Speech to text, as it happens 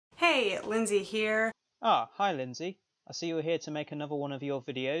Hey, Lindsay here. Hi Lindsay. I see you're here to make another one of your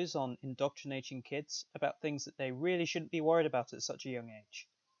videos on indoctrinating kids about things that they really shouldn't be worried about at such a young age.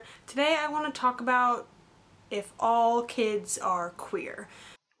 Today I want to talk about if all kids are queer.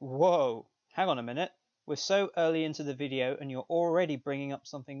 Whoa, hang on a minute. We're so early into the video and you're already bringing up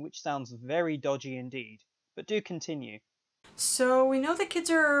something which sounds very dodgy indeed. But do continue. So we know that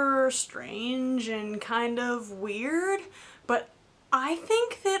kids are strange and kind of weird, but I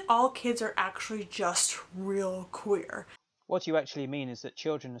think that all kids are actually just real queer. What you actually mean is that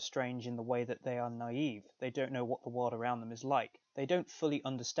children are strange in the way that they are naive. They don't know what the world around them is like. They don't fully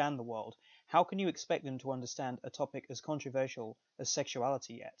understand the world. How can you expect them to understand a topic as controversial as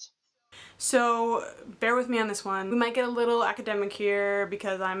sexuality yet? So bear with me on this one. We might get a little academic here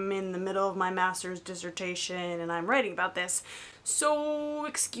because I'm in the middle of my master's dissertation and I'm writing about this, so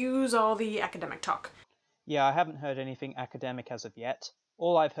excuse all the academic talk. Yeah, I haven't heard anything academic as of yet.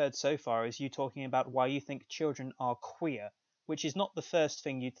 All I've heard so far is you talking about why you think children are queer, which is not the first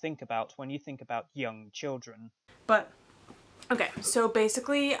thing you'd think about when you think about young children. But okay, so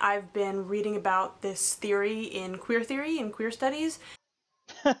basically I've been reading about this theory in queer studies.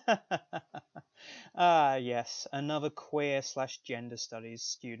 Yes, another queer/gender studies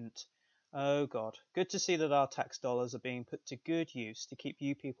student. Oh God, good to see that our tax dollars are being put to good use to keep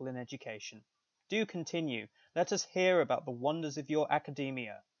you people in education. Do continue. Let us hear about the wonders of your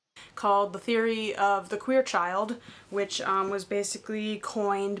academia. Called the theory of the queer child, which was basically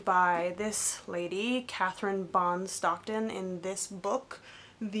coined by this lady, Catherine Bond Stockton, in this book,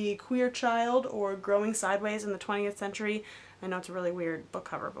 The Queer Child, or Growing Sideways in the 20th Century. I know it's a really weird book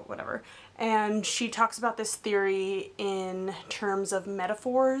cover, but whatever. And she talks about this theory in terms of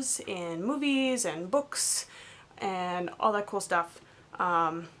metaphors in movies and books and all that cool stuff.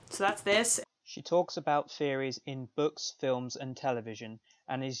 So that's this. She talks about theories in books, films, and television,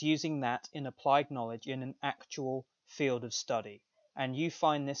 and is using that in applied knowledge in an actual field of study. And you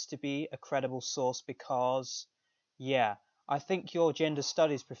find this to be a credible source because, yeah, I think your gender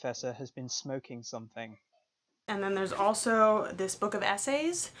studies professor has been smoking something. And then there's also this book of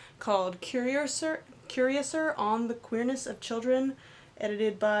essays called Curiouser on the Queerness of Children,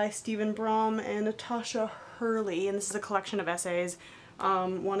 edited by Stephen Brom and Natasha Hurley. And this is a collection of essays.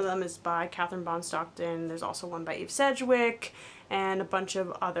 One of them is by Catherine Bond Stockton. There's also one by Eve Sedgwick and a bunch of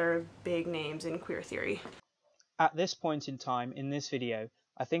other big names in queer theory. At this point in time in this video,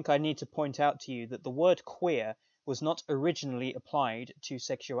 I think I need to point out to you that the word queer was not originally applied to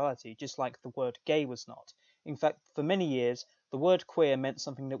sexuality, just like the word gay was not. In fact, for many years, the word queer meant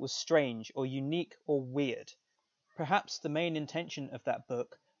something that was strange or unique or weird. Perhaps the main intention of that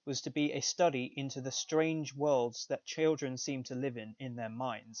book was to be a study into the strange worlds that children seem to live in their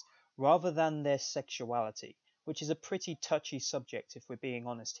minds, rather than their sexuality, which is a pretty touchy subject if we're being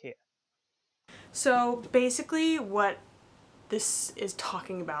honest here. So basically what this is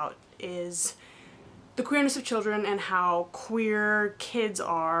talking about is the queerness of children and how queer kids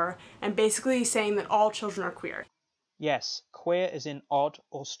are, and basically saying that all children are queer. Yes, queer as in odd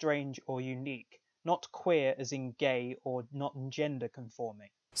or strange or unique, not queer as in gay or not gender conforming.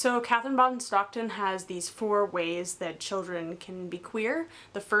 So Catherine Bond Stockton has these 4 ways that children can be queer.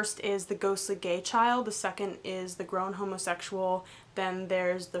 The first is the ghostly gay child, the second is the grown homosexual, then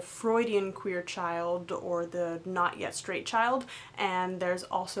there's the Freudian queer child, or the not yet straight child, and there's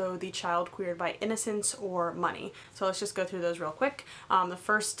also the child queered by innocence or money. So let's just go through those real quick. The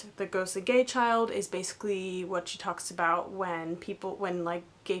first, the ghostly gay child, is basically what she talks about when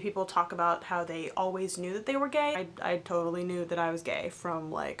gay people talk about how they always knew that they were gay. I totally knew that I was gay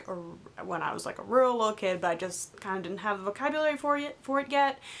from when I was like a real little kid, but I just kind of didn't have the vocabulary for it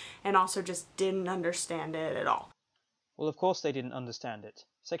yet, and also just didn't understand it at all. Well, of course they didn't understand it.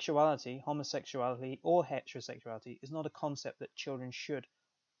 Sexuality, homosexuality, or heterosexuality is not a concept that children should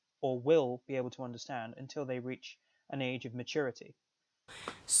or will be able to understand until they reach an age of maturity.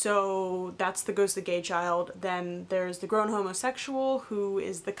 So that's the ghostly gay child. Then there's the grown homosexual, who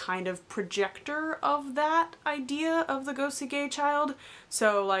is the kind of projector of that idea of the ghostly gay child.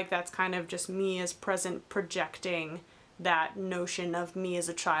 So like that's kind of just me as present projecting that notion of me as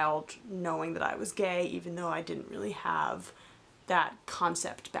a child knowing that I was gay, even though I didn't really have that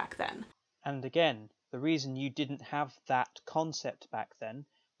concept back then. And again, the reason you didn't have that concept back then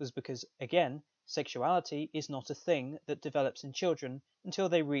was because, again, sexuality is not a thing that develops in children until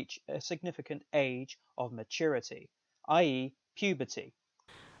they reach a significant age of maturity, i.e. puberty.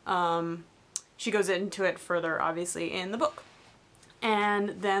 She goes into it further, obviously, in the book.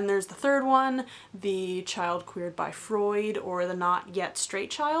 And then there's the third one, the child queered by Freud, or the not yet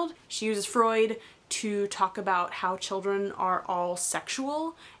straight child. She uses Freud to talk about how children are all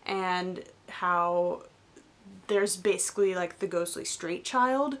sexual and how there's basically like the ghostly straight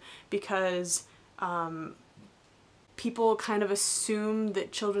child, because people kind of assume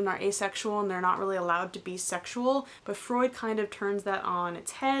that children are asexual and they're not really allowed to be sexual, but Freud kind of turns that on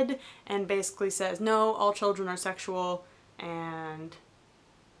its head and basically says, no, all children are sexual, and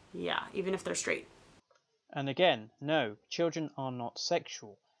yeah, even if they're straight. And again, no, children are not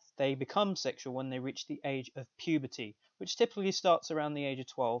sexual. They become sexual when they reach the age of puberty, which typically starts around the age of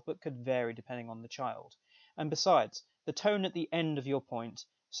 12, but could vary depending on the child. And besides, the tone at the end of your point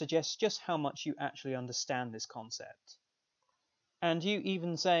suggests just how much you actually understand this concept. And you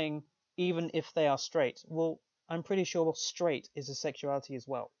even saying, even if they are straight, well, I'm pretty sure straight is a sexuality as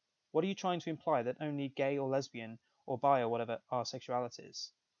well. What are you trying to imply, that only gay or lesbian or bi or whatever are sexualities?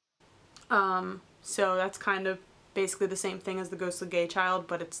 So that's kind of basically the same thing as the ghostly gay child,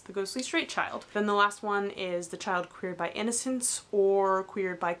 but it's the ghostly straight child. Then the last one is the child queered by innocence or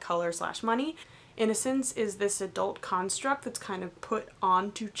queered by color/money. Innocence is this adult construct that's kind of put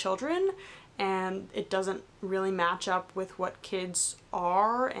onto children, and it doesn't really match up with what kids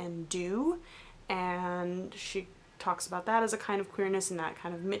are and do, and she talks about that as a kind of queerness and that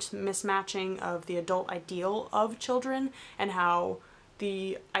kind of mismatching of the adult ideal of children, and how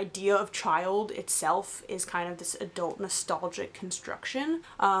the idea of child itself is kind of this adult nostalgic construction.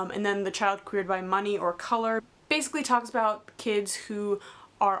 And then the child queered by money or color basically talks about kids who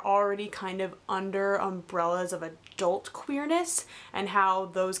are already kind of under umbrellas of adult queerness, and how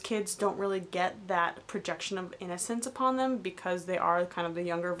those kids don't really get that projection of innocence upon them because they are kind of the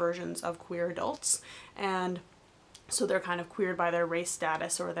younger versions of queer adults, and so they're kind of queered by their race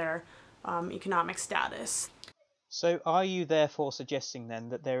status or their economic status. So are you therefore suggesting then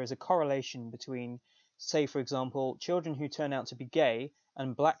that there is a correlation between, say for example, children who turn out to be gay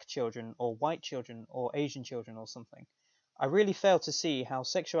and black children or white children or Asian children or something? I really fail to see how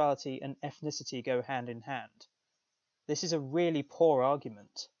sexuality and ethnicity go hand in hand. This is a really poor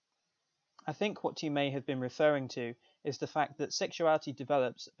argument. I think what you may have been referring to is the fact that sexuality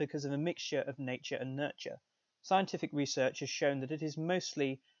develops because of a mixture of nature and nurture. Scientific research has shown that it is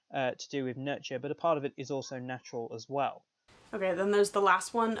mostly to do with nurture, but a part of it is also natural as well. Okay, then there's the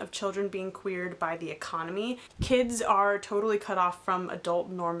last one of children being queered by the economy. Kids are totally cut off from adult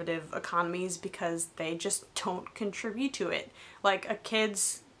normative economies because they just don't contribute to it. Like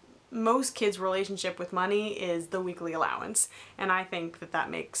most kids' relationship with money is the weekly allowance, and I think that that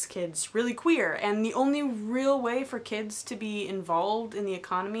makes kids really queer. And the only real way for kids to be involved in the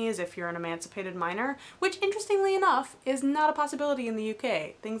economy is if you're an emancipated minor, which interestingly enough is not a possibility in the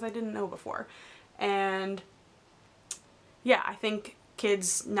UK, things I didn't know before. And yeah, I think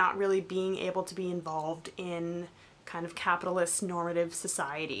kids not really being able to be involved in kind of capitalist normative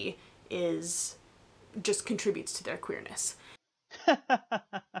society just contributes to their queerness.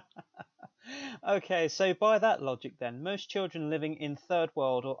 Okay, so by that logic then, most children living in third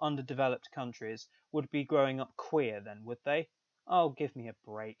world or underdeveloped countries would be growing up queer then, would they? Oh, give me a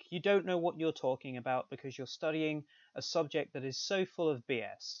break. You don't know what you're talking about because you're studying a subject that is so full of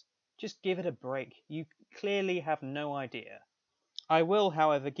BS. Just give it a break. You clearly have no idea. I will,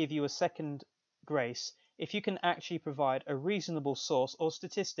 however, give you a second grace if you can actually provide a reasonable source or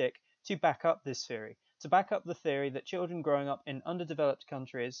statistic to back up this theory, to back up the theory that children growing up in underdeveloped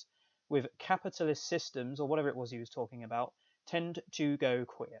countries with capitalist systems, or whatever it was he was talking about, tend to go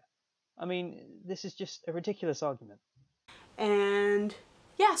queer. I mean, this is just a ridiculous argument. And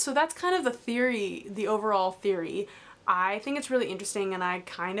yeah, so that's kind of the theory, the overall theory. I think it's really interesting, and I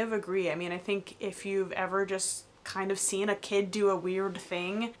kind of agree. I mean, I think if you've ever just kind of seen a kid do a weird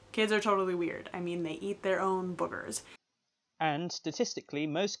thing, kids are totally weird. I mean, they eat their own boogers. And statistically,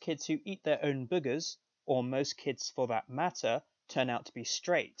 most kids who eat their own boogers, or most kids for that matter, turn out to be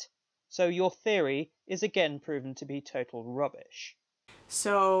straight. So your theory is again proven to be total rubbish.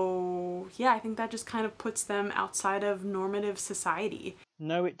 So yeah, I think that just kind of puts them outside of normative society.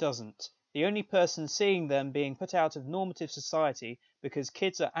 No, it doesn't. The only person seeing them being put out of normative society because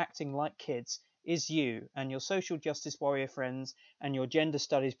kids are acting like kids is you and your social justice warrior friends and your gender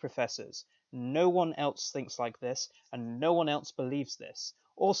studies professors. No one else thinks like this, and no one else believes this.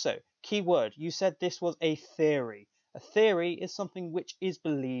 Also, key word, you said this was a theory. A theory is something which is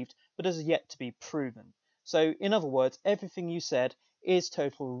believed but has yet to be proven. So, in other words, everything you said is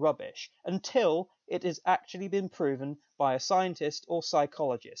total rubbish until it has actually been proven by a scientist or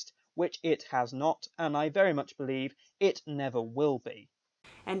psychologist, which it has not, and I very much believe it never will be.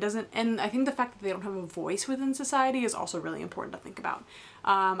 And I think the fact that they don't have a voice within society is also really important to think about.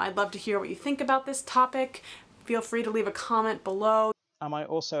 I'd love to hear what you think about this topic. Feel free to leave a comment below. Am I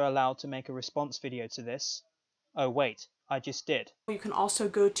also allowed to make a response video to this? Oh wait, I just did. You can also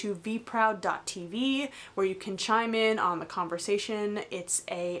go to vproud.tv where you can chime in on the conversation. It's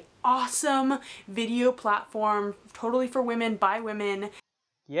a awesome video platform, totally for women, by women.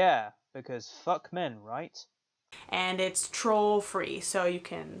 Yeah, because fuck men, right? And it's troll free, so you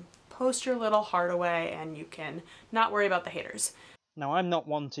can post your little heart away and you can not worry about the haters. Now, I'm not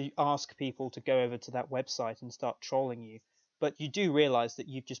one to ask people to go over to that website and start trolling you, but you do realise that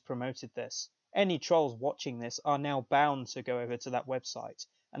you've just promoted this. Any trolls watching this are now bound to go over to that website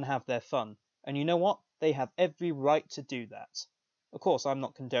and have their fun. And you know what? They have every right to do that. Of course, I'm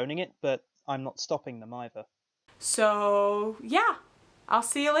not condoning it, but I'm not stopping them either. So, yeah, I'll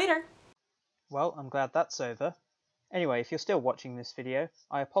see you later. Well, I'm glad that's over. Anyway, if you're still watching this video,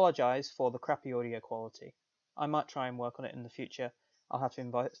 I apologise for the crappy audio quality. I might try and work on it in the future. I'll have to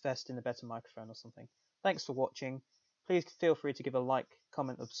invest in a better microphone or something. Thanks for watching. Please feel free to give a like,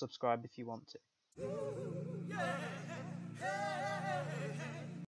 comment or subscribe if you want to.